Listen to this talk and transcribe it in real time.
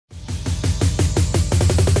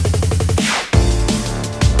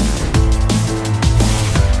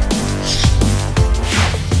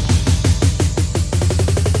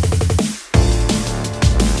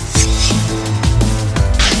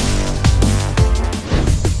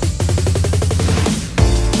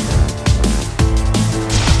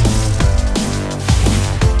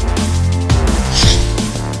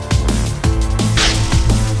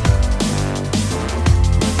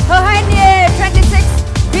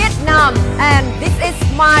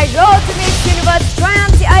my road to Miss Universe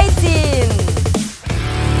 2018.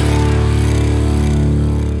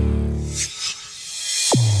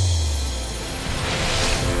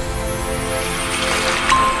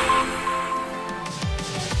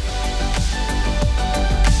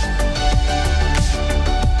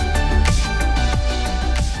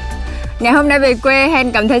 Ngày hôm nay về quê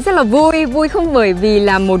Hen cảm thấy rất là vui. Vui không bởi vì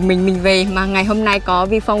là một mình về, mà ngày hôm nay có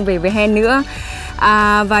Vi Phong về với Hen nữa.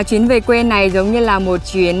 Và chuyến về quê này giống như là một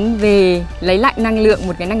chuyến về lấy lại năng lượng,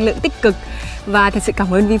 một cái năng lượng tích cực. Và thật sự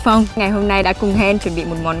cảm ơn Vi Phong ngày hôm nay đã cùng Hen chuẩn bị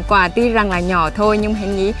một món quà, tuy rằng là nhỏ thôi nhưng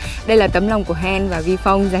Hen nghĩ đây là tấm lòng của Hen và Vi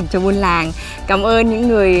Phong dành cho buôn làng. Cảm ơn những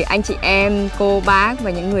người anh chị em, cô bác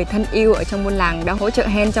và những người thân yêu ở trong buôn làng đã hỗ trợ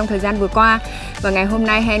Hen trong thời gian vừa qua. Và ngày hôm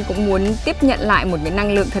nay Hen cũng muốn tiếp nhận lại một cái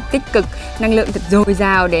năng lượng thật tích cực, năng lượng thật dồi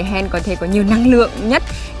dào để Hen có thể có nhiều năng lượng nhất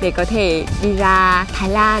để có thể đi ra Thái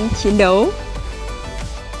Lan chiến đấu.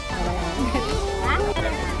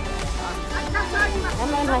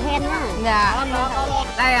 Hen nhá. Dạ.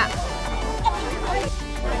 Đây ạ.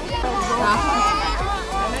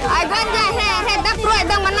 Ai quên ra Hen đắp ruồi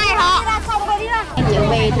đông bên này họ. Trở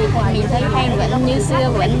về thì mình thấy Hen vẫn như xưa,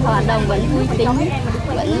 vẫn hoạt động, vẫn vui tính,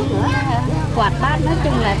 vẫn quạt bát, nói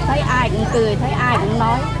chung là thấy ai cũng cười, thấy ai cũng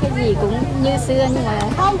nói cái gì cũng như xưa, nhưng mà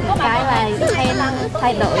một cái là Hen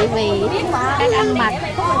thay đổi về cách ăn mặc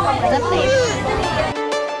rất đẹp.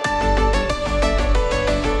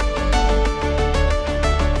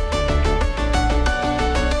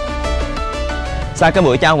 Sau cái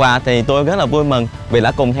buổi trao quà thì tôi rất là vui mừng vì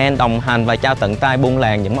đã cùng Hen đồng hành và trao tận tay buôn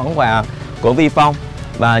làng những món quà của Vi Phong.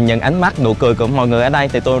 Và những ánh mắt, nụ cười của mọi người ở đây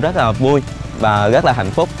thì tôi rất là vui và rất là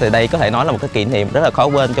hạnh phúc. Thì đây có thể nói là một cái kỷ niệm rất là khó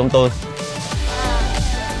quên trong tôi.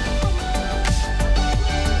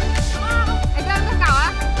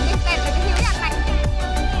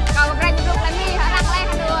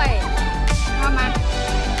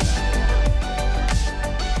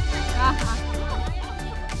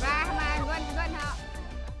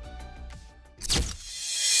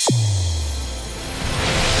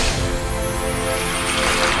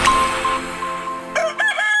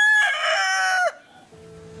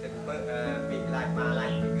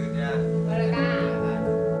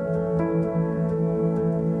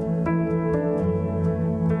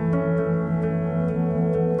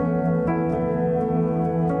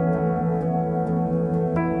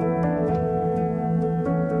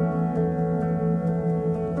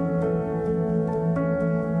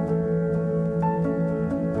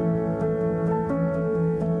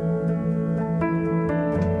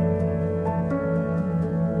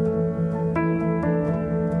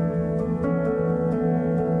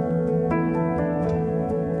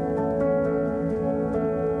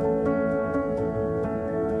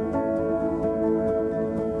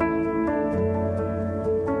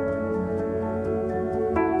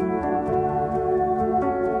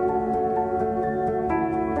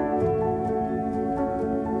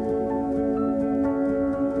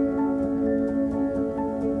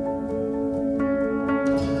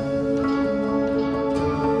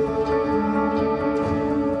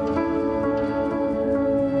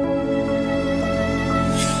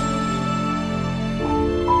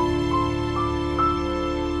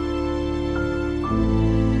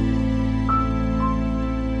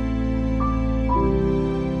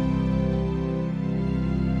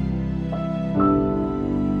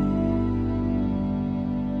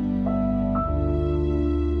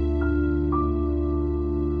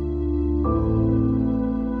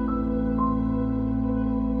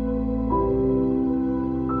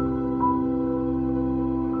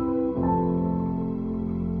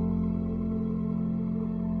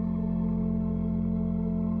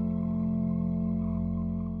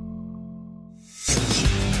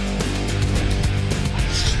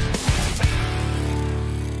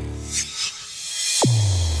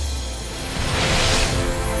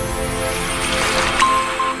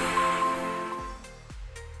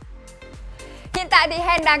 Thì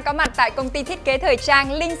Hen đang có mặt tại công ty thiết kế thời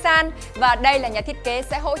trang Linh San và đây là nhà thiết kế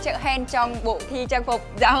sẽ hỗ trợ Hen trong bộ thi trang phục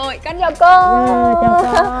dạ hội. Con chào cô.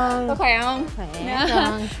 Chào con. Cô khỏe không? Khỏe.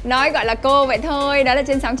 Nói gọi là cô vậy thôi, đó là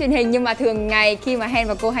trên sóng truyền hình, nhưng mà thường ngày khi mà Hen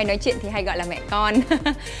và cô hay nói chuyện thì hay gọi là mẹ con.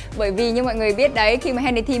 Bởi vì như mọi người biết đấy, khi mà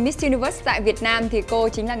Hen đi thi Miss Universe tại Việt Nam thì cô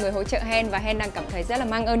chính là người hỗ trợ Hen và Hen đang cảm thấy rất là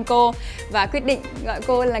mang ơn cô và quyết định gọi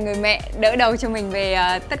cô là người mẹ đỡ đầu cho mình về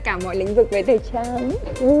tất cả mọi lĩnh vực về thời trang.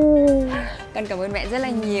 Con cảm ơn mẹ rất là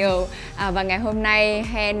nhiều. Và ngày hôm nay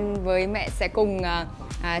Hen với mẹ sẽ cùng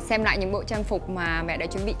xem lại những bộ trang phục mà mẹ đã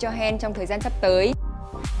chuẩn bị cho Hen trong thời gian sắp tới.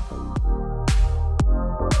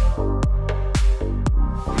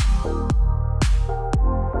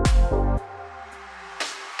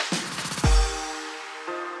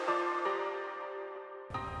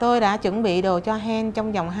 Tôi đã chuẩn bị đồ cho HANH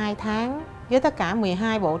trong vòng 2 tháng với tất cả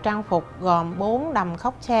 12 bộ trang phục gồm 4 đầm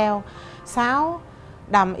cocktail, 6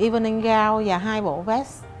 đầm evening gown và 2 bộ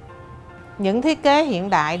vest. Những thiết kế hiện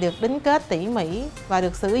đại được đính kết tỉ mỉ và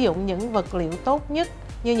được sử dụng những vật liệu tốt nhất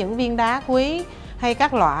như những viên đá quý hay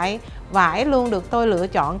các loại vải luôn được tôi lựa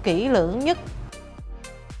chọn kỹ lưỡng nhất.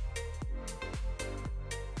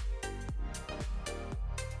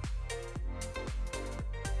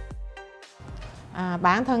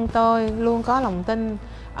 Bản thân tôi luôn có lòng tin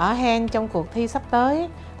ở HANH trong cuộc thi sắp tới.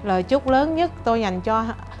 Lời chúc lớn nhất tôi dành cho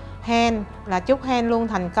HANH là chúc HANH luôn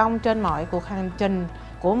thành công trên mọi cuộc hành trình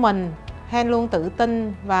của mình. HANH luôn tự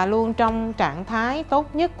tin và luôn trong trạng thái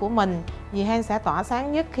tốt nhất của mình, vì HANH sẽ tỏa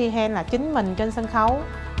sáng nhất khi HANH là chính mình trên sân khấu.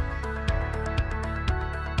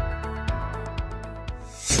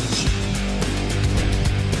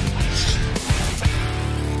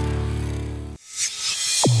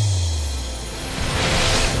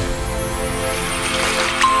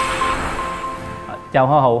 Chào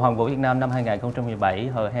Hoa hậu Hoàng vũ Việt Nam năm 2017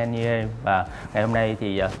 hồi HANH, và ngày hôm nay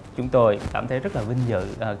thì chúng tôi cảm thấy rất là vinh dự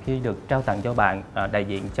khi được trao tặng cho bạn, đại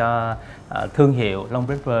diện cho thương hiệu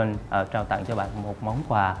Luggages trao tặng cho bạn một món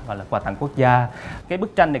quà gọi là quà tặng quốc gia. Cái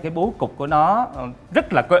bức tranh này, cái bố cục của nó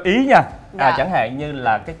rất là có ý nha. Chẳng hạn như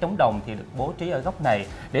là cái trống đồng thì được bố trí ở góc này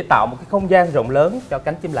để tạo một cái không gian rộng lớn cho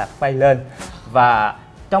cánh chim lạc bay lên, và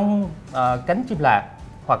trong cánh chim lạc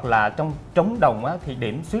hoặc là trong trống đồng á, thì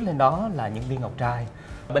điểm xuyến lên đó là những viên ngọc trai.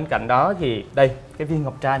 Bên cạnh đó thì đây, cái viên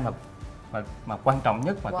ngọc trai mà quan trọng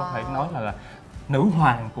nhất mà có thể nói là nữ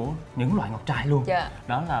hoàng của những loại ngọc trai luôn.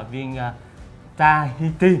 Đó là viên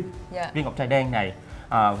Tahiti, viên ngọc trai đen này.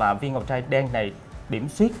 Và viên ngọc trai đen này điểm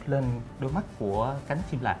xuyết lên đôi mắt của cánh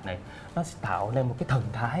chim lạc này, nó sẽ tạo nên một cái thần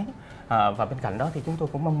thái. Và bên cạnh đó thì chúng tôi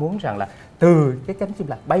cũng mong muốn rằng là từ cái cánh chim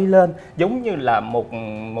lạc bay lên giống như là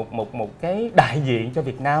một cái đại diện cho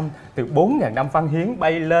Việt Nam từ 4.000 năm văn hiến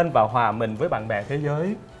bay lên và hòa mình với bạn bè thế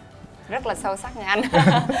giới. Rất là sâu sắc nha anh.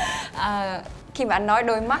 Khi mà anh nói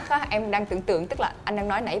đôi mắt á, em đang tưởng tượng, tức là anh đang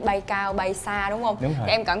nói nãy bay cao bay xa đúng không? Đúng rồi.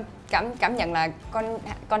 Thì em cảm nhận là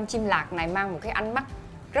con chim lạc này mang một cái ánh mắt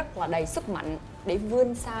rất là đầy sức mạnh để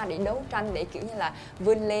vươn xa, để đấu tranh, để kiểu như là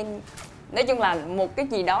vươn lên. Nói chung là một cái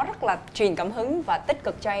gì đó rất là truyền cảm hứng và tích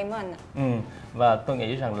cực cho em á anh. Và tôi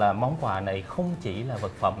nghĩ rằng là món quà này không chỉ là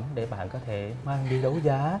vật phẩm để bạn có thể mang đi đấu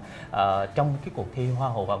giá trong cái cuộc thi Hoa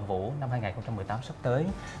hậu Hoàn vũ năm 2018 sắp tới,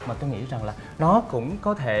 mà tôi nghĩ rằng là nó cũng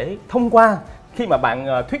có thể thông qua khi mà bạn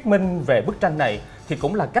thuyết minh về bức tranh này thì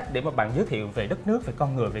cũng là cách để mà bạn giới thiệu về đất nước, về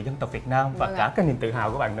con người, về dân tộc Việt Nam và cả cái niềm tự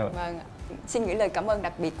hào của bạn nữa. Xin gửi lời cảm ơn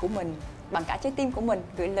đặc biệt của mình bằng cả trái tim của mình,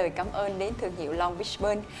 gửi lời cảm ơn đến thương hiệu Luggages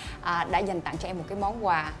đã dành tặng cho em một cái món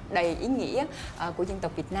quà đầy ý nghĩa của dân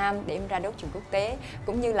tộc Việt Nam để em ra đấu trường quốc tế,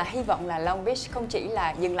 cũng như là hy vọng là Luggages không chỉ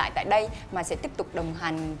là dừng lại tại đây mà sẽ tiếp tục đồng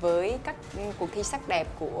hành với các cuộc thi sắc đẹp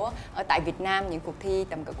ở tại Việt Nam, những cuộc thi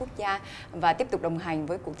tầm cỡ quốc gia, và tiếp tục đồng hành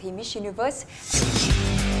với cuộc thi Miss Universe.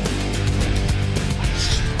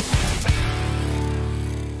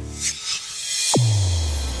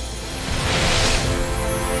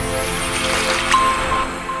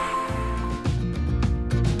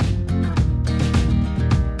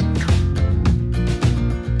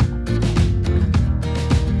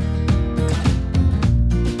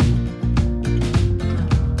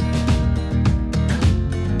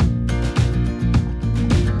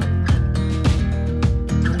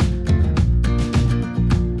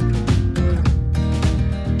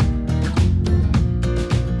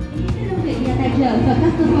 và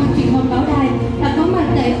các cơ quan truyền thông báo đài đã có mặt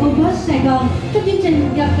tại Bangkok, Sài Gòn trong chương trình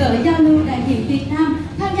gặp gỡ giao lưu đại diện Việt Nam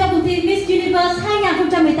tham gia cuộc thi Miss Universe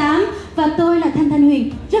 2018, và tôi là Thanh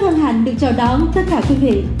Huyền rất hân hạnh được chào đón tất cả quý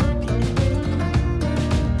vị.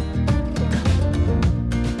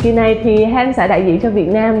 Kỳ này thì HANH sẽ đại diện cho Việt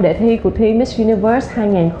Nam để thi cuộc thi Miss Universe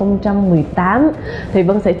 2018. Thì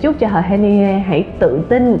Vân sẽ chúc cho họ HANH hãy tự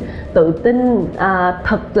tin,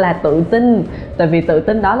 thật là tự tin. Tại vì tự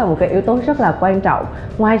tin đó là một cái yếu tố rất là quan trọng.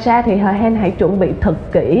 Ngoài ra thì họ HANH hãy chuẩn bị thật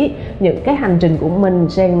kỹ những cái hành trình của mình,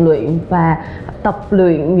 rèn luyện và tập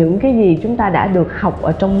luyện những cái gì chúng ta đã được học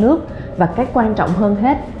ở trong nước. Và cái quan trọng hơn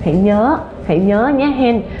hết, hãy nhớ nhé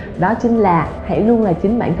HANH, đó chính là hãy luôn là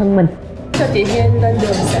chính bản thân mình. Cho chị HANH lên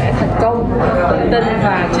đường sẽ thành công, tự tin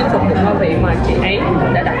và chinh phục được ngôi vị mà chị ấy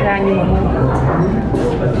đã đặt ra như một mong.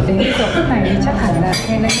 Đến giờ phút này thì chắc hẳn là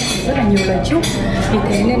HANH đã nhận rất là nhiều lời chúc Vì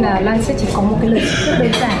thế nên là Lan sẽ chỉ có một cái lời chúc rất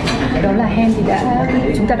đơn giản, đó là Hen thì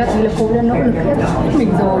chúng ta đã thấy là cô đã nỗ lực hết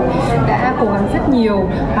mình rồi, đã cố gắng rất nhiều,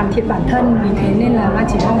 hoàn thiện bản thân. Vì thế nên là Lan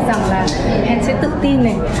chỉ mong rằng là Hen sẽ tự tin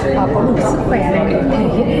này, có đủ sức khỏe này để thể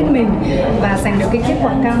hiện hết mình và giành được cái kết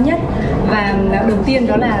quả cao nhất. Và đầu tiên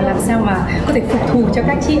đó là làm sao mà có thể phục thù cho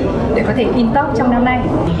các chị để có thể in top trong năm nay.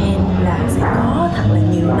 Hen là sẽ có thật là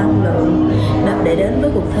nhiều năng lượng để đến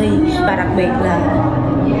với cuộc thi, và đặc biệt là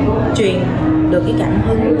truyền được cái cảm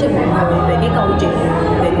hứng cho mọi người về cái câu chuyện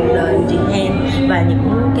về cuộc đời của chị Hen và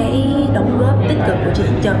những cái đóng góp tích cực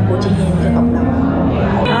của chị Hen cho cộng đồng.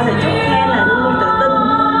 Thì chúc Hen là luôn luôn tự tin,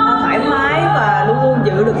 thoải mái và luôn luôn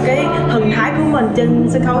giữ được cái thần thái của mình trên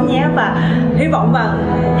sân khấu nhé, và hy vọng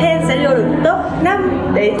rằng Hen sẽ vô được top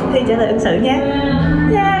 5 để thi trả lời ứng xử nhé.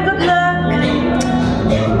 Yeah, good luck.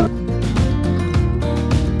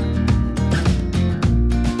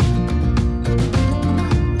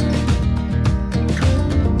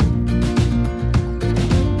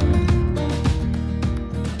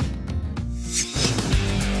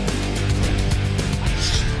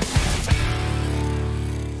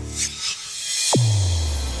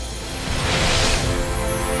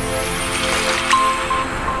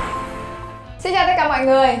 Xin chào tất cả mọi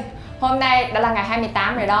người. Hôm nay đã là ngày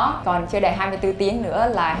 28 rồi đó. Còn chưa đầy 24 tiếng nữa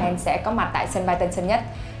là Hen sẽ có mặt tại sân bay Tân Sơn Nhất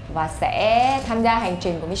và sẽ tham gia hành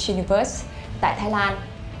trình của Miss Universe tại Thái Lan.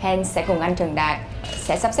 Hen sẽ cùng anh Trần Đạt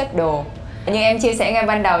sẽ sắp xếp đồ. Như em chia sẻ ngay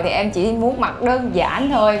ban đầu thì em chỉ muốn mặc đơn giản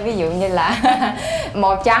thôi. Ví dụ như là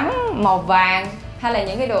màu trắng, màu vàng hay là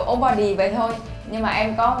những cái đồ ôm body vậy thôi. Nhưng mà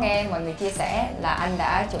em có nghe mọi người chia sẻ là anh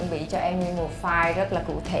đã chuẩn bị cho em một file rất là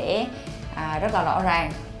cụ thể, rất là rõ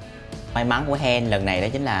ràng. May mắn của Hen lần này đó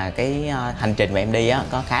chính là cái hành trình mà em đi á,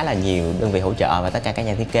 có khá là nhiều đơn vị hỗ trợ và tất cả các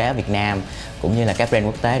nhà thiết kế ở Việt Nam cũng như là các brand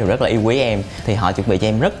quốc tế đều rất là yêu quý em, thì họ chuẩn bị cho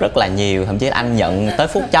em rất là nhiều, thậm chí anh nhận tới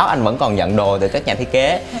phút chót anh vẫn còn nhận đồ từ các nhà thiết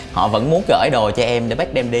kế, họ vẫn muốn gửi đồ cho em để bắt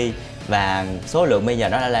đem đi, và số lượng bây giờ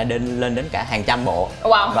nó đã lên đến cả hàng trăm bộ.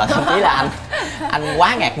 Wow. Và thậm chí là anh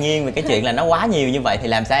quá ngạc nhiên về cái chuyện là nó quá nhiều như vậy, thì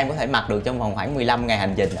làm sao em có thể mặc được trong vòng khoảng 15 ngày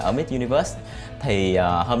hành trình ở Miss Universe. Thì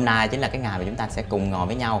hôm nay chính là cái ngày mà chúng ta sẽ cùng ngồi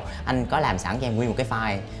với nhau. Anh có làm sẵn cho em nguyên một cái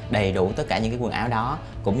file đầy đủ tất cả những cái quần áo đó,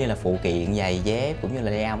 cũng như là phụ kiện, giày dép, cũng như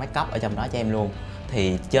là layout make up ở trong đó cho em luôn.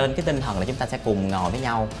 Thì trên cái tinh thần là chúng ta sẽ cùng ngồi với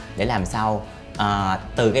nhau để làm sao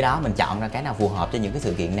từ cái đó mình chọn ra cái nào phù hợp cho những cái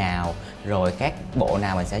sự kiện nào, rồi các bộ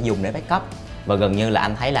nào mình sẽ dùng để backup. Và gần như là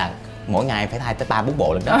anh thấy là mỗi ngày phải thay tới 3-4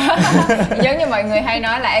 bộ lần đó. Giống như mọi người hay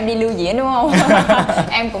nói là em đi lưu diễn đúng không?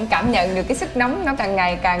 Em cũng cảm nhận được cái sức nóng nó càng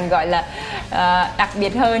ngày càng gọi là đặc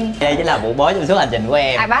biệt hơn. Đây chính là bộ bối trong suốt hành trình của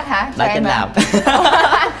em. iPad hả? Đó chính là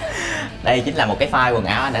đây chính là một cái file quần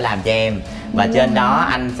áo anh đã làm cho em, và trên đó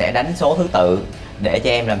anh sẽ đánh số thứ tự để cho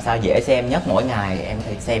em làm sao dễ xem nhất mỗi ngày, em có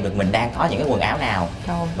thể xem được mình đang có những cái quần áo nào.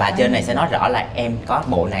 Và trên này sẽ nói rõ là em có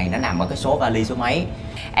bộ này nó nằm ở cái số vali số mấy.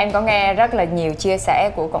 Em có nghe rất là nhiều chia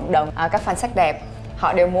sẻ của cộng đồng, các fan sắc đẹp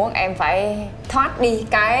họ đều muốn em phải thoát đi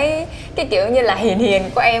cái kiểu như là hiền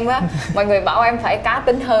của em á. Mọi người bảo em phải cá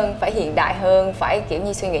tính hơn, phải hiện đại hơn, phải kiểu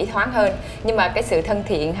như suy nghĩ thoáng hơn, nhưng mà cái sự thân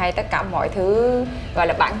thiện hay tất cả mọi thứ gọi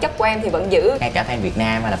là bản chất của em thì vẫn giữ. Ngay cả fan Việt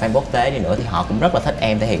Nam hay là fan quốc tế đi nữa thì họ cũng rất là thích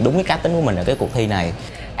em thể hiện đúng cái cá tính của mình ở cái cuộc thi này.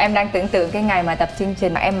 Em đang tưởng tượng cái ngày mà tập chương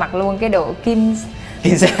trình mà em mặc luôn cái đồ kim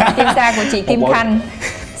sa của chị Kim Khanh,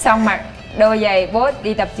 xong mặc đôi giày bốt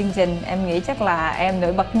đi tập chương trình, em nghĩ chắc là em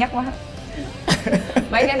nổi bật nhất quá.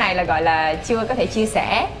 Mấy cái này là gọi là chưa có thể chia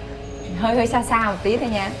sẻ, hơi xa một tí thôi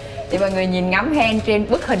nha, để mọi người nhìn ngắm Hen trên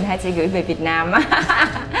bức hình hay sẽ gửi về Việt Nam.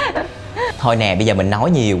 Thôi nè, bây giờ mình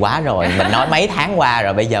nói nhiều quá rồi, mình nói mấy tháng qua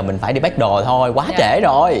rồi, bây giờ mình phải đi bắt đồ thôi, quá trễ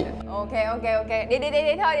rồi. Ok, đi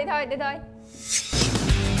thôi.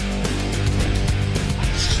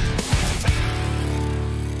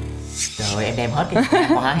 Rồi em đem hết cái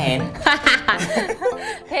qua hả Hen?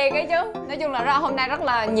 Thiệt cái chứ. Nói chung là hôm nay rất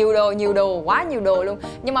là nhiều đồ, quá nhiều đồ luôn.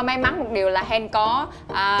 Nhưng mà may mắn một điều là Hen có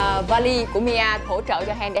vali của Mia hỗ trợ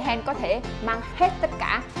cho Hen để Hen có thể mang hết tất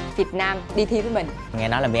cả Việt Nam đi thi với mình. Nghe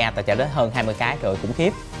nói là Mia tài trợ đến hơn 20 cái rồi, cũng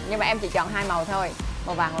khiếp. Nhưng mà em chỉ chọn 2 màu thôi,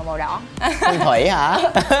 màu vàng và màu đỏ. Phương thủy hả?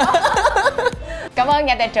 Cảm ơn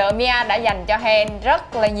nhà tài trợ Mia đã dành cho Hen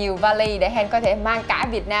rất là nhiều vali để Hen có thể mang cả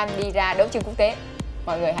Việt Nam đi ra đấu trường quốc tế.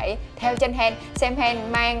 Mọi người hãy theo chân Hen xem Hen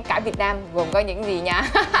mang cả Việt Nam gồm có những gì nha.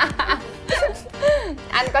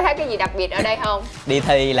 Anh có thấy cái gì đặc biệt ở đây không? Đi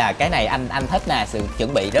thi là cái này anh thích nè, sự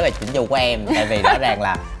chuẩn bị rất là chỉnh chu của em. Tại vì rõ ràng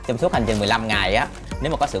là trong suốt hành trình 15 ngày á,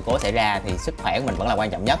 nếu mà có sự cố xảy ra thì sức khỏe của mình vẫn là quan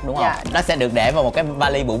trọng nhất, đúng không? Nó sẽ được để vào một cái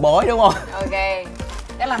vali bụ bối, đúng không? Ok,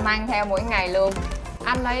 tức là mang theo mỗi ngày luôn.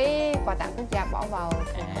 Anh lấy quà tặng quốc gia bỏ vào.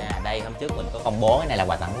 Đây hôm trước mình có công bố cái này là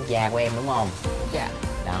quà tặng quốc gia của em đúng không? Dạ.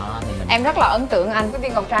 Đó thì mình... Em rất là ấn tượng anh, cái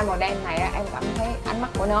viên ngọc trai màu đen này á, em cảm thấy ánh mắt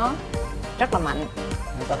của nó rất là mạnh.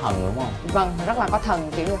 Nó có thần đúng không? Vâng, rất là có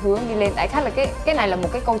thần, kiểu như hướng đi lên. Đại khái là cái này là một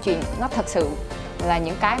cái câu chuyện, nó thật sự là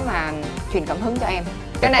những cái mà truyền cảm hứng cho em.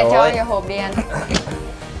 Cái này cho vô hộp đi anh.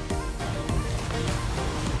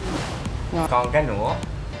 Còn cái nữa,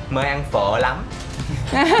 mới ăn phở lắm.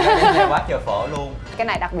 Quá trời phở luôn. Cái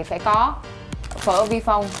này đặc biệt phải có phở ở Vi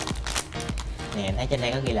Phong. Nè em thấy trên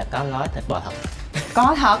đây có ghi là có gói thịt bò thật.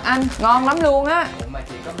 Có thật anh, ngon lắm luôn á. Ủa mà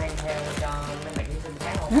chị có mang theo cho mấy bạn thí sinh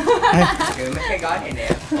khác không? Kiểu mấy cái gói này nè,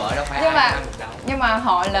 phở đâu phải ai ăn được đâu. Nhưng mà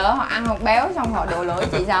họ lỡ họ ăn một béo xong họ đổ lỗi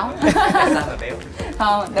chị sao? Sao mà béo?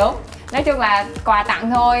 Không, đúng. Nói chung là quà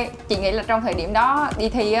tặng thôi. Chị nghĩ là trong thời điểm đó đi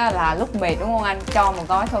thi á, là lúc mệt đúng không anh? Cho một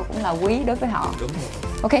gói thôi cũng là quý đối với họ. Đúng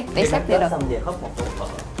rồi. Ok, để xếp vậy được. Xong về hấp một tô phở.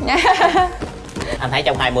 Anh thấy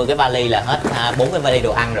trong 20 cái vali là hết 4 cái vali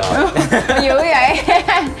đồ ăn rồi. Dữ vậy.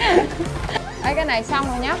 Đấy, cái này xong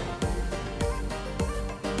rồi nhá.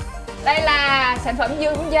 Đây là sản phẩm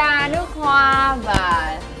dưỡng da, nước hoa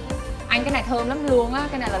và anh cái này thơm lắm luôn á.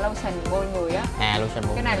 Cái này là lotion bôi người á. Lotion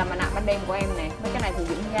bôi. Cái này là mặt nạ ban đêm của em nè. Mấy cái này thì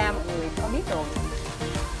dưỡng da mọi người có biết rồi.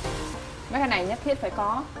 Mấy cái này nhất thiết phải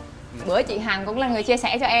có. Bữa chị Hằng cũng là người chia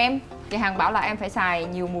sẻ cho em. Chị Hằng bảo là em phải xài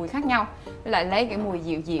nhiều mùi khác nhau. Với lại lấy cái mùi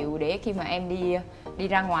dịu dịu để khi mà em đi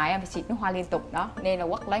ra ngoài em phải xịt nước hoa liên tục đó. Nên là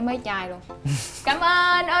quất lấy mấy chai luôn. Cảm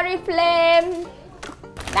ơn Oriflame.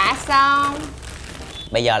 Đã xong.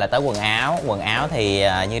 Bây giờ là tới quần áo. Quần áo thì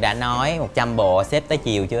như đã nói 100 bộ xếp tới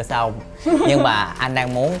chiều chưa xong. Nhưng mà anh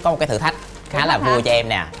đang muốn có một cái thử thách khá là vui cho em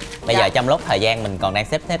nè. Bây giờ trong lúc thời gian mình còn đang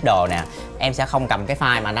xếp đồ nè, em sẽ không cầm cái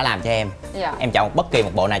file mà anh đã làm cho em. Em chọn bất kỳ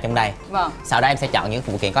một bộ nào trong đây. Vâng. Sau đó em sẽ chọn những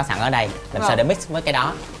phụ kiện có sẵn ở đây. Làm sao để mix với cái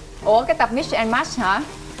đó. Ủa cái tập mix and match hả?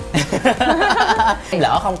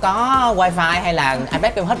 Lỡ không có wifi hay là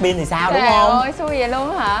iPad em hết pin thì sao đúng không? Ôi xui vậy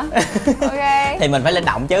luôn hả? Ok. Thì mình phải linh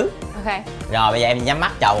động chứ. Ok. Rồi bây giờ em nhắm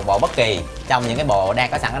mắt chọn một bộ bất kỳ trong những cái bộ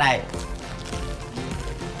đang có sẵn ở đây.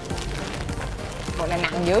 Bộ này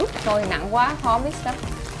nặng dữ, thôi nặng quá, khó mix lắm.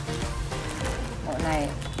 Bộ này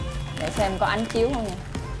để xem có ánh chiếu không nha.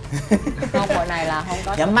 Không, bộ này là không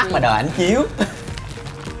có. Nhắm mắt mà đợi ánh chiếu.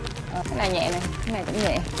 Cái này nhẹ này, cái này cũng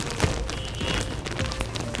nhẹ.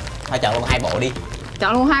 Thôi chọn luôn 2 bộ đi.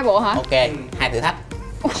 Chọn luôn 2 bộ hả? Ok, 2 thử thách.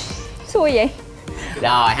 Xui vậy.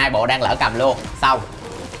 Rồi 2 bộ đang lỡ cầm luôn, xong.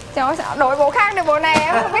 Trời ơi, sao đổi bộ khác đi, bộ này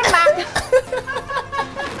em không biết mặc.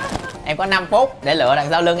 Em có 5 phút để lựa đằng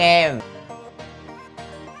sau lưng em.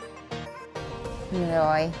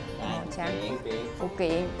 Rồi, phụ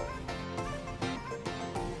kiện.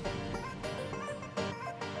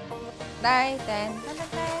 Đây, tên,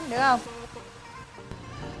 được không?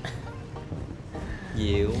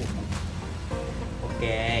 Dịu. Ok,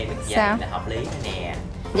 được dài là hợp lý nè.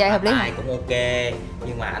 Dài hợp lý. Tay cũng ok,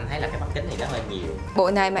 nhưng mà anh thấy là cái mắt kính thì nó hơi nhiều.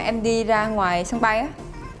 Bộ này mà em đi ra ngoài sân bay á,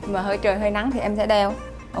 mà hơi trời hơi nắng thì em sẽ đeo.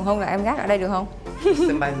 Còn không là em gác ở đây được không?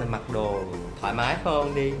 Sân bay mình mặc đồ thoải mái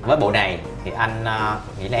hơn đi. Với bộ này thì anh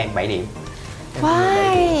nghĩ là em 7 điểm.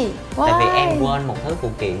 Why? Tại vì em quên một thứ phụ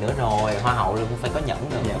kiện nữa rồi, hoa hậu luôn phải có nhẫn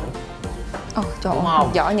nữa. Trời đúng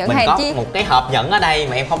không? Giỏi nhẫn mình hàng có chi? Một cái hộp nhẫn ở đây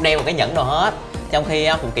mà em không đeo một cái nhẫn nào hết. Trong khi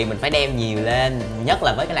phụ kiện mình phải đem nhiều lên, nhất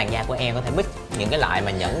là với cái làn da của em có thể mix những cái loại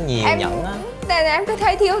mà nhẫn nhiều nhẫn á. Em cứ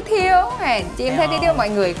thấy thiếu chị em thấy thiếu mọi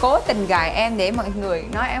người cố tình gài em để mọi người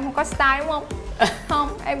nói em không có style đúng không?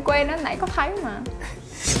 Không, em quên nó nãy có thấy mà.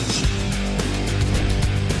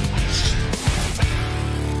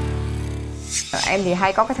 Em thì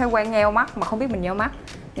hay có cái thói quen nheo mắt mà không biết mình nheo mắt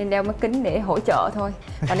nên đeo mắt kính để hỗ trợ thôi.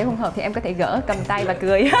 Còn nếu không hợp thì em có thể gỡ cầm tay và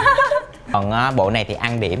cười. Còn bộ này thì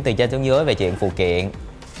ăn điểm từ trên xuống dưới về chuyện phụ kiện,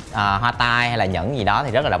 hoa tai hay là nhẫn gì đó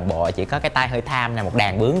thì rất là đồng bộ. Chỉ có cái tay hơi tham nè, một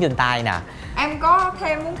đàn bướm trên tay nè. Em có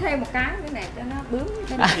muốn thêm một cái nữa nè cho nó bướm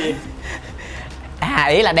bên này.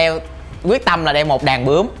 Ý là đeo, quyết tâm là đeo một đàn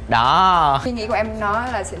bướm đó. Suy nghĩ của em nó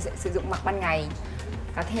là sử dụng mặc ban ngày,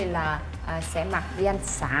 có thể là sẽ mặc đi ăn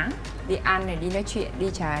sáng, đi ăn này, đi nói chuyện, đi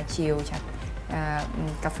trà chiều,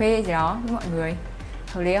 cà phê gì đó với mọi người.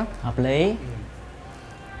 Hợp lý không? Hợp lý.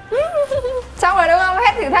 Xong rồi đúng không?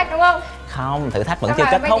 Hết thử thách đúng không? Không, thử thách vẫn chưa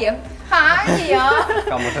kết thúc. Điểm. Hả? Cái gì vậy?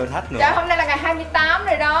 Còn một thử thách nữa. Trời, hôm nay là ngày 28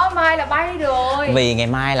 rồi đó, mai là bay rồi. Vì ngày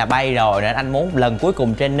mai là bay rồi nên anh muốn lần cuối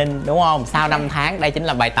cùng training đúng không? Sau 5 tháng đây chính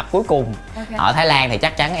là bài tập cuối cùng. Ở Thái Lan thì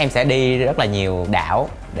chắc chắn em sẽ đi rất là nhiều đảo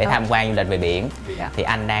để tham quan du lịch về biển. Thì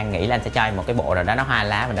anh đang nghĩ là anh sẽ cho em một cái bộ nào đó nó hoa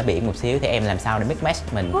lá và nó biển một xíu, thì em làm sao để mix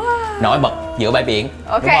match mình nổi bật giữa bãi biển,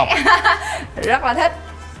 đúng không? Rất là thích.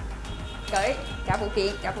 Cởi trả phụ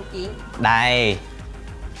kiện. Đây.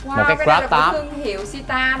 Wow, một cái crop top. Thương hiệu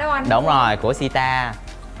Sita đó anh. Đúng rồi, của Sita.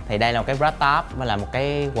 Thì đây là một cái crop top và là một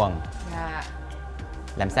cái quần.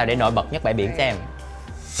 Làm sao để nổi bật nhất bãi biển cho em.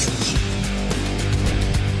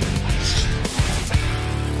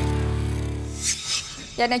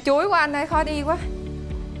 Giờ này chuối của anh ơi, khó đi quá.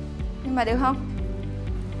 Nhưng mà được không?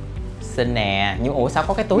 Xinh nè, nhưng ủa sao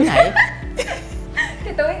có cái túi này?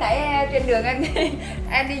 Cái túi nãy trên đường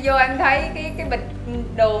em đi vô em thấy cái bịch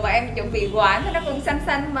đồ mà em chuẩn bị quà nó cũng xanh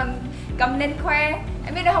xanh mà cầm lên khoe.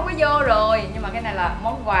 Em biết nó không có vô rồi, nhưng mà cái này là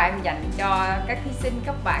món quà em dành cho các thí sinh,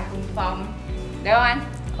 các bạn cùng phòng. Được không anh?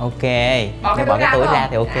 Ok. Bỏ cái túi ra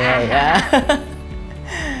thì ok.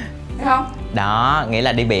 Được không? Đó, nghĩa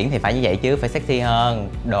là đi biển thì phải như vậy chứ, phải sexy hơn.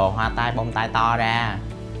 Đồ hoa tai, bông tai to ra.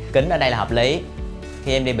 Kính ở đây là hợp lý.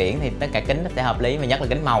 Khi em đi biển thì tất cả kính nó sẽ hợp lý, và nhất là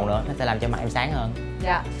kính màu nữa, nó sẽ làm cho mặt em sáng hơn.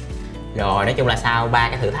 Dạ. Rồi, nói chung là sau 3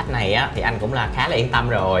 cái thử thách này á thì anh cũng là khá là yên tâm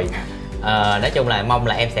rồi. Nói chung là mong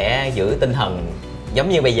là em sẽ giữ tinh thần giống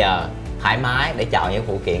như bây giờ, thoải mái để chọn những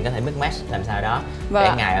phụ kiện có thể mix match làm sao đó. Vâng.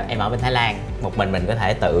 Để ngày em ở bên Thái Lan, một mình có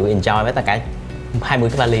thể tự enjoy với tất cả 20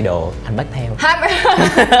 cái vali đồ anh bắt theo. 20.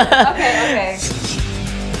 Ok.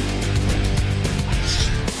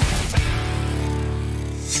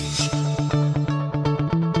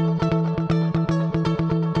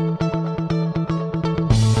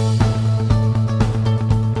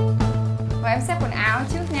 Và em xếp quần áo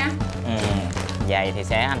trước nha. Vậy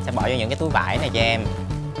thì anh sẽ bỏ vô những cái túi vải này cho em.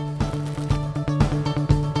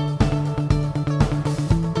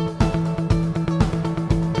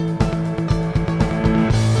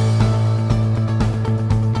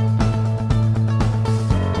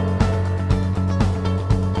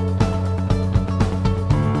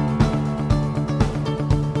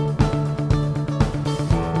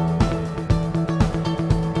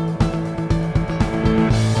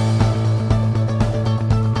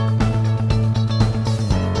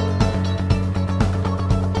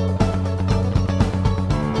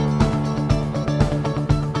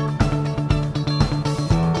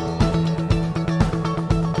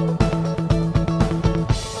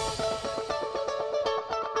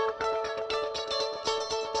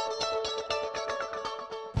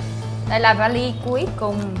 Đây là vali cuối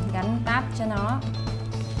cùng, gắn táp cho nó.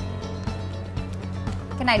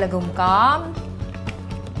 Cái này là gồm có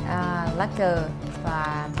Luggages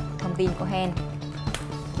và thông tin của HANH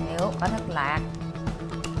nếu có thất lạc.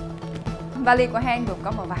 Vali của HANH gồm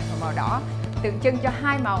có màu vàng và màu đỏ, tượng trưng cho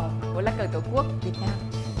hai màu của lá cờ Tổ quốc Việt Nam.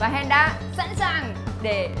 Và HANH đã sẵn sàng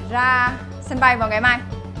để ra sân bay vào ngày mai.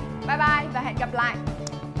 Bye bye và hẹn gặp lại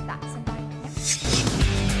tại sân bay nhé.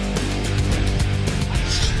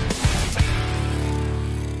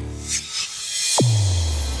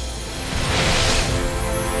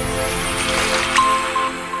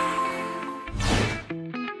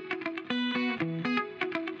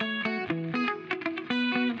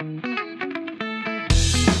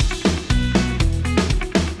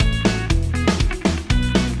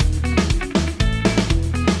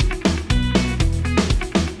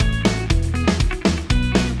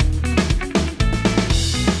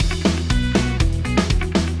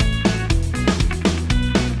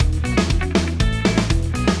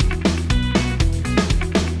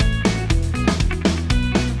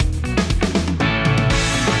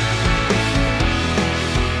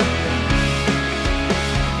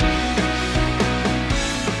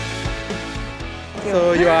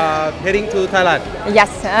 So you are heading to Thailand? Yes.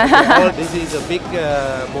 Well, this is a big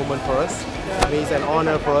moment for us. It means an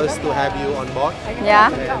honor for us to have you on board. Yeah.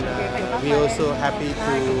 And we're also happy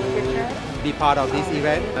to be part of this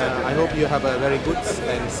event. I hope you have a very good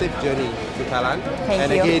and safe journey to Thailand.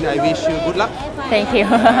 Thank you. Again, I wish you good luck. Thank you.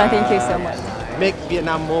 Thank you so much. Make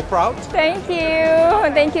Vietnam more proud. Thank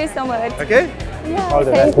you. Thank you so much. Okay? Yeah, All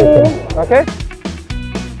the thank best. you. Okay?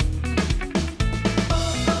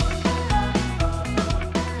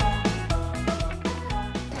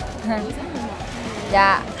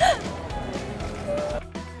 Dạ.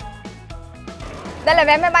 Đây là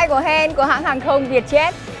vé máy bay của HANH, của hãng hàng không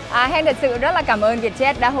Vietjet. HANH thật sự rất là cảm ơn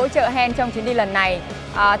Vietjet đã hỗ trợ HANH trong chuyến đi lần này.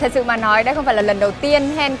 Thật sự mà nói, đây không phải là lần đầu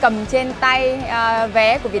tiên HANH cầm trên tay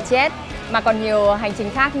vé của Vietjet, mà còn nhiều hành trình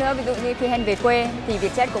khác nữa. Ví dụ như khi HANH về quê thì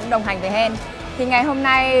Vietjet cũng đồng hành với HANH. Thì ngày hôm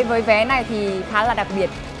nay với vé này thì khá là đặc biệt.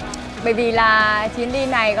 Bởi vì là chuyến đi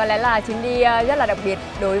này có lẽ là chuyến đi rất là đặc biệt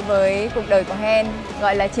đối với cuộc đời của HANH,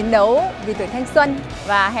 gọi là chiến đấu vì tuổi thanh xuân.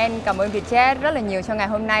 Và HANH cảm ơn Vietjet rất là nhiều trong ngày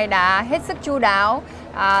hôm nay đã hết sức chu đáo,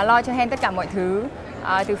 lo cho HANH tất cả mọi thứ,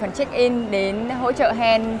 từ phần check-in đến hỗ trợ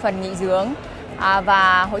HANH phần nghỉ dưỡng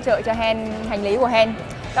và hỗ trợ cho HANH hành lý của HANH.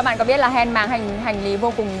 Các bạn có biết là HANH mang hành lý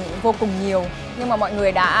vô cùng nhiều, nhưng mà mọi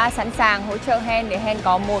người đã sẵn sàng hỗ trợ HANH để HANH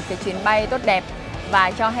có một cái chuyến bay tốt đẹp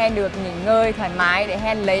và cho HANH được nghỉ ngơi thoải mái để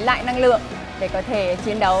HANH lấy lại năng lượng để có thể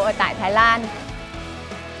chiến đấu ở tại Thái Lan.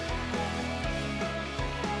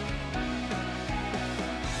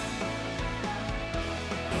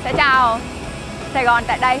 sẽ chào Sài Gòn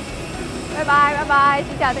tại đây. Bye bye, bye bye.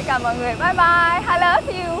 Xin chào tất cả mọi người. Bye bye. I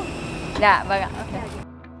love you. Dạ, vâng ạ. Okay.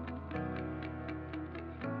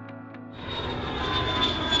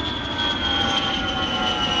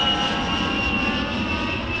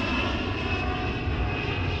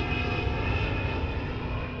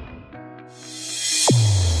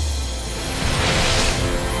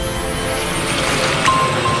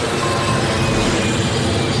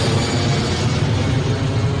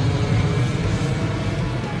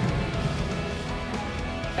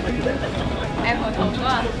 Em hồi hộp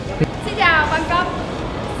quá à. Xin chào Bangkok.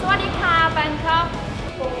 Swadika Bangkok.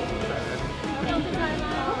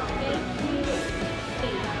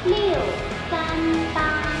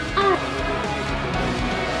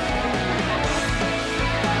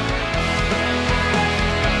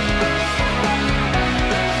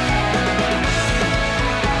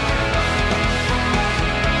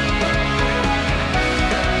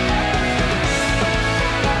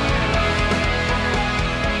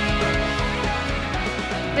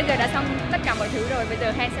 Bây giờ đã xong tất cả mọi thứ rồi, bây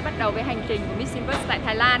giờ Hen sẽ bắt đầu với hành trình của Miss Universe tại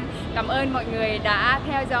Thái Lan. Cảm ơn mọi người đã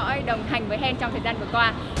theo dõi, đồng hành với Hen trong thời gian vừa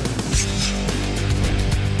qua.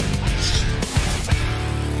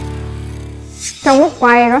 Trong lúc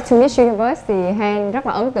quay Road to Miss Universe thì Hen rất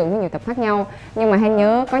là ấn tượng với nhiều tập khác nhau. Nhưng mà Hen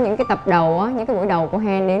nhớ có những cái tập đầu á, những cái buổi đầu của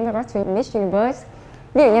Hen đến với Road to Miss Universe.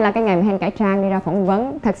 Ví dụ như là cái ngày mà Hen cải trang đi ra phỏng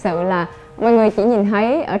vấn, thật sự là mọi người chỉ nhìn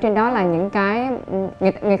thấy ở trên đó là những cái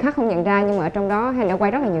người khác không nhận ra, nhưng mà ở trong đó Hen đã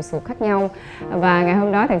quay rất là nhiều shoot khác nhau. Và ngày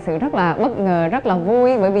hôm đó thật sự rất là bất ngờ, rất là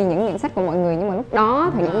vui bởi vì những nhận xét của mọi người. Nhưng mà lúc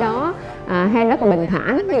đó, thời điểm đó Hen rất là bình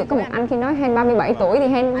thản. Ví dụ có một anh khi nói Hen 37 tuổi thì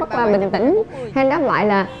Hen rất là bình tĩnh. Hen đáp lại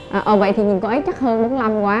là vậy thì nhìn cô ấy chắc hơn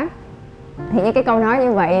 45 quá. Thì những cái câu nói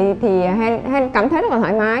như vậy thì Hen cảm thấy rất là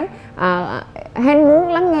thoải mái. Hen muốn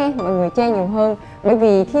lắng nghe mọi người chê nhiều hơn, bởi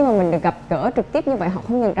vì khi mà mình được gặp gỡ trực tiếp như vậy, họ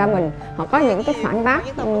không nhận ra mình, họ có những cái phản bác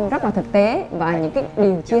rất là thực tế và những cái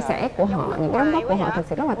điều chia sẻ của họ, những cái đóng góp của họ thực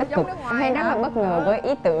sự rất là tích cực. Hen rất là bất ngờ với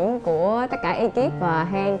ý tưởng của tất cả ekip và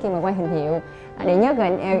Hen khi mà quay hình hiệu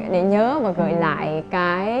để nhớ và gợi lại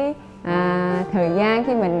cái thời gian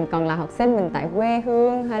khi mình còn là học sinh, mình tại quê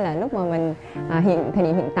hương, hay là lúc mà mình thời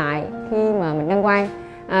điểm hiện tại khi mà mình đang quay.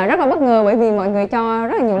 Rất là bất ngờ bởi vì mọi người cho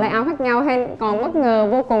rất là nhiều layout khác nhau. Hen còn bất ngờ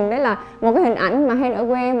vô cùng đấy là một cái hình ảnh mà Hen ở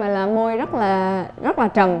quê mà là môi rất là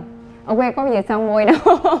trần. Ở quê có bao giờ xong môi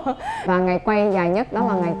đâu. Và ngày quay dài nhất đó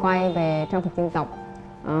là ngày quay về trang phục dân tộc.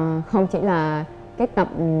 Không chỉ là cái tập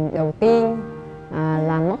đầu tiên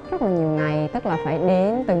là mất rất là nhiều ngày, tức là phải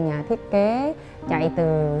đến từng nhà thiết kế, chạy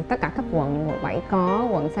từ tất cả các quận, quận 7 có,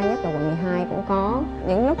 quận xa nhất là quận 12 cũng có.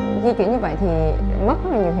 Những lúc di chuyển như vậy thì mất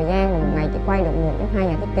rất là nhiều thời gian, một ngày chỉ quay được 1 đến 2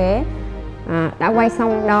 nhà thiết kế. Đã quay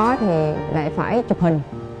xong đó thì lại phải chụp hình.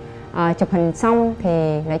 Chụp hình xong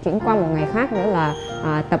thì lại chuyển qua một ngày khác nữa là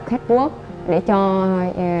tập catwalk để cho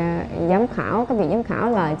giám khảo, các vị giám khảo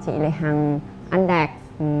là chị Lê Hằng, anh Đạt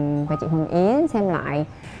và chị Hoàng Yến xem lại.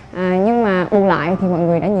 Nhưng mà bù lại thì mọi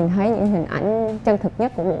người đã nhìn thấy những hình ảnh chân thực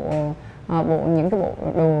nhất của những cái bộ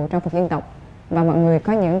đồ trang phục dân tộc, và mọi người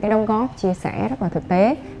có những cái đóng góp chia sẻ rất là thực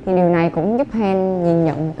tế. Thì điều này cũng giúp Hen nhìn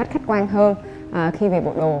nhận một cách khách quan hơn khi về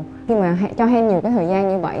bộ đồ. Khi mà cho Hen nhiều cái thời gian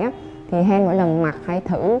như vậy á, thì Hen mỗi lần mặc hay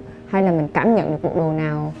thử, hay là mình cảm nhận được bộ đồ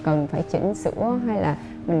nào cần phải chỉnh sửa, hay là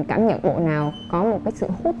mình cảm nhận bộ nào có một cái sự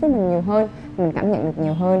hút với mình nhiều hơn, mình cảm nhận được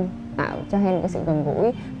nhiều hơn, tạo cho Hen một cái sự gần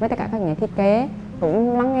gũi với tất cả các nhà thiết kế,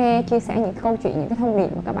 cũng lắng nghe, chia sẻ những cái câu chuyện, những cái thông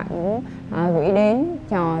điệp mà các bạn muốn gửi đến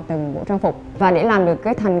cho từng bộ trang phục. Và để làm được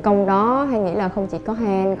cái thành công đó, Hen nghĩ là không chỉ có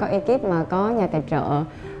Hen, có ekip mà có nhà tài trợ.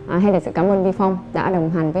 Hen thật sự cảm ơn Vi Phong đã đồng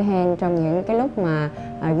hành với Hen trong những cái lúc mà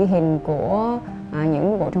ghi hình của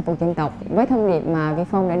những bộ trang phục dân tộc. Với thông điệp mà Vi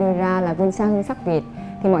Phong đã đưa ra là vươn xa hương sắc Việt,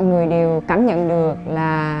 thì mọi người đều cảm nhận được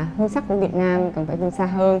là hương sắc của Việt Nam cần phải vươn xa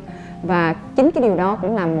hơn. Và chính cái điều đó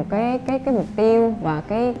cũng là một cái mục tiêu và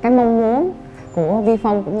cái mong muốn của Vi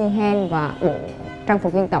Phong cũng như Hen và bộ trang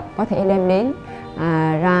phục dân tộc có thể đem đến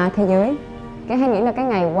ra thế giới. Hen nghĩ là cái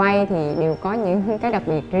ngày quay thì đều có những cái đặc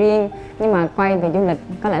biệt riêng, nhưng mà quay về du lịch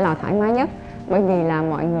có lẽ là thoải mái nhất, bởi vì là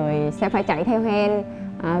mọi người sẽ phải chạy theo Hen.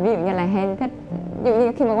 Ví dụ như là Hen thích, ví dụ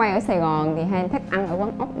như khi mà quay ở Sài Gòn thì Hen thích ăn ở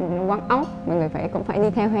quán ốc, mọi người cũng phải đi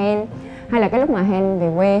theo Hen. Hay là cái lúc mà Hen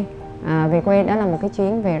về quê đó là một cái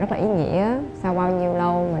chuyến về rất là ý nghĩa. Sau bao nhiêu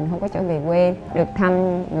lâu mình không có trở về quê, được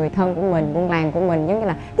thăm người thân của mình, buôn làng của mình, giống như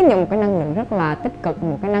là tiếp nhận một cái năng lượng rất là tích cực,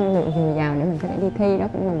 một cái năng lượng dồi dào để mình có thể đi thi. Đó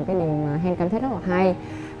cũng là một cái điều mà Hen cảm thấy rất là hay.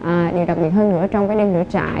 Điều đặc biệt hơn nữa trong cái đêm lửa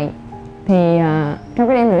trại thì trong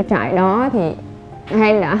cái đêm lửa trại đó thì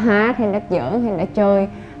Hen đã hát, Hen đã giỡn, Hen đã chơi.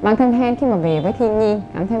 Bản thân Hen khi mà về với thiên nhiên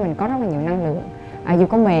cảm thấy mình có rất là nhiều năng lượng. dù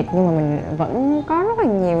có mệt nhưng mà mình vẫn có rất là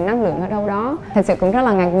nhiều năng lượng ở đâu đó. Thật sự cũng rất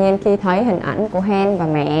là ngạc nhiên khi thấy hình ảnh của Hen và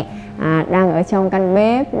mẹ đang ở trong căn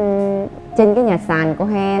bếp trên cái nhà sàn của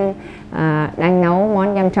Hen, đang nấu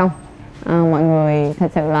món yam trong. Mọi người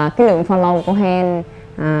thật sự là cái lượng follow của Hen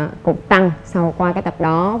cũng tăng sau qua cái tập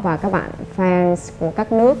đó, và các bạn fans của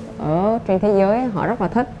các nước ở trên thế giới họ rất là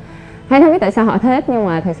thích. Hen không biết tại sao họ thích, nhưng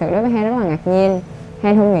mà thực sự đối với Hen rất là ngạc nhiên.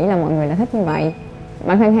 Hen không nghĩ là mọi người lại thích như vậy.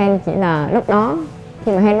 Bản thân Hen chỉ là lúc đó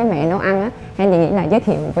khi mà Hen với mẹ nấu ăn á, Hen chỉ nghĩ là giới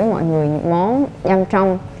thiệu với mọi người những món yam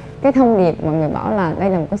trong. Cái thông điệp mọi người bảo là đây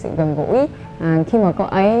là một cái sự gần gũi. Khi mà cô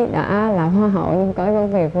ấy đã là hoa hậu nhưng cô ấy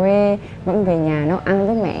vẫn về quê, vẫn về nhà nấu ăn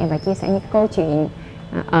với mẹ và chia sẻ những câu chuyện.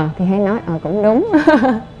 Thì Hen nói cũng đúng.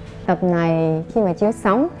 Tập này khi mà chiếu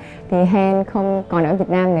sóng thì Hen không còn ở Việt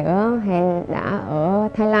Nam nữa. Hen đã ở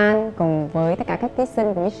Thailand cùng với tất cả các thí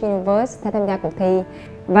sinh của Miss Universe tham gia cuộc thi.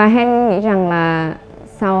 Và Hen nghĩ rằng là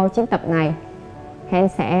sau 9 tập này Hen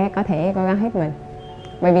sẽ có thể cố gắng hết mình.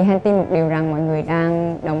 Bởi vì Hen tin một điều rằng mọi người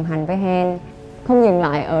đang đồng hành với Hen, không dừng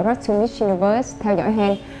lại ở Road to Miss Universe theo dõi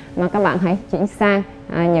Hen, mà các bạn hãy chuyển sang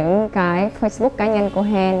những cái Facebook cá nhân của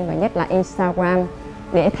Hen và nhất là Instagram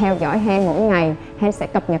để theo dõi Hen mỗi ngày. Hen sẽ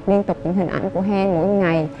cập nhật liên tục những hình ảnh của Hen mỗi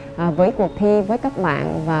ngày với cuộc thi, với các bạn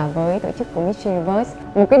và với tổ chức của Miss Universe.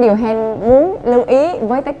 Một cái điều Hen muốn lưu ý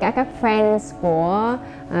với tất cả các fans của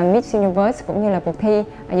Miss Universe cũng như là cuộc thi,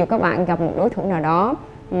 dù các bạn gặp một đối thủ nào đó,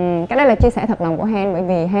 cái đó là chia sẻ thật lòng của Hen, bởi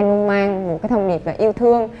vì Hen luôn mang một cái thông điệp là yêu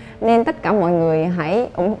thương, nên tất cả mọi người hãy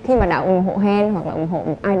khi mà đã ủng hộ Hen hoặc là ủng hộ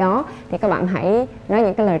một ai đó thì các bạn hãy nói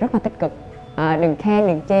những cái lời rất là tích cực. Đừng khen,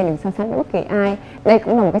 đừng chê, đừng so sánh với bất kỳ ai. Đây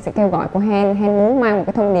cũng là một cái sự kêu gọi của Hen. Hen muốn mang một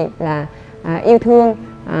cái thông điệp là yêu thương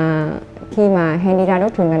khi mà Hen đi ra đấu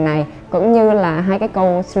trường lần này, cũng như là hai cái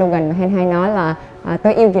câu slogan mà Hen hay nói là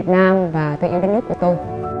tôi yêu Việt Nam và tôi yêu đất nước của tôi.